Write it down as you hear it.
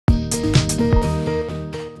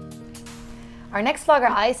Our next vlogger,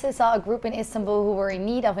 Ayse, saw a group in Istanbul who were in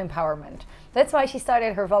need of empowerment. That's why she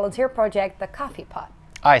started her volunteer project, the Coffee Pot.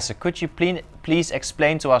 Ayse, could you please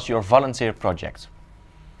explain to us your volunteer project?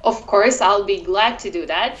 Of course, I'll be glad to do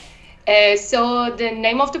that. So the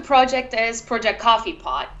name of the project is Project Coffee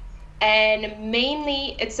Pot. And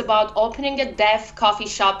mainly it's about opening a deaf coffee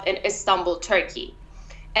shop in Istanbul, Turkey.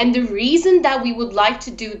 And the reason that we would like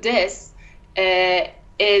to do this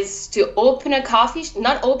is to open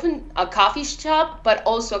not open a coffee shop, but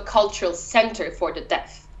also a cultural center for the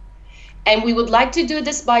deaf. And we would like to do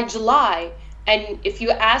this by July. And if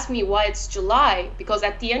you ask me why it's July, because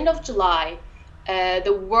at the end of July,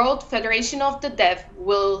 the World Federation of the Deaf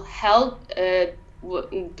will held their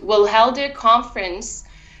conference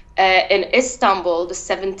in Istanbul, the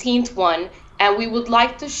 17th one, and we would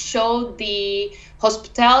like to show the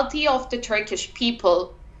hospitality of the Turkish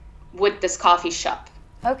people with this coffee shop.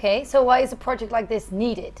 Okay, so why is a project like this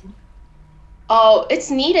needed? Oh,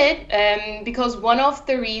 it's needed because one of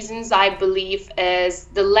the reasons I believe is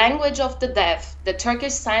the language of the deaf, the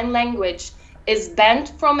Turkish Sign Language, is banned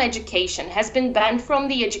from education, has been banned from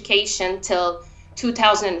the education till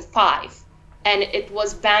 2005. And it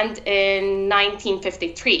was banned in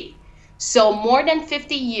 1953. So more than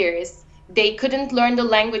 50 years, they couldn't learn the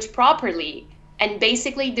language properly. And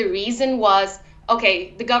basically the reason was,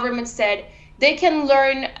 okay, the government said they can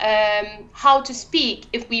learn how to speak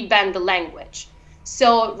if we ban the language.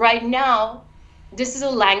 So right now, this is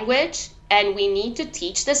a language and we need to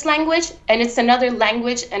teach this language, and it's another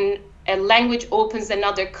language, and a language opens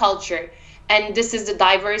another culture. And this is the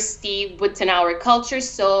diversity within our culture.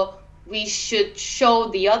 So we should show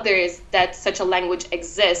the others that such a language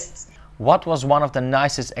exists. What was one of the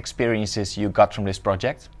nicest experiences you got from this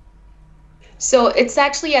project? So it's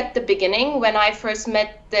actually at the beginning when I first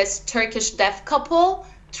met this Turkish deaf couple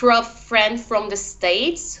through a friend from the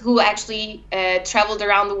States who actually traveled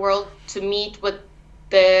around the world to meet with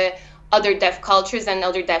the other deaf cultures and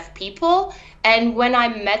other deaf people. And when I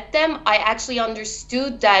met them, I actually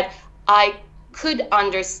understood that I could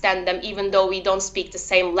understand them even though we don't speak the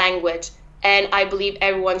same language. And I believe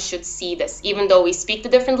everyone should see this. Even though we speak the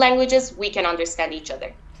different languages, we can understand each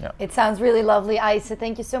other. Yeah. It sounds really lovely, Ayse.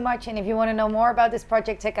 Thank you so much. And if you want to know more about this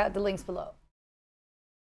project, check out the links below.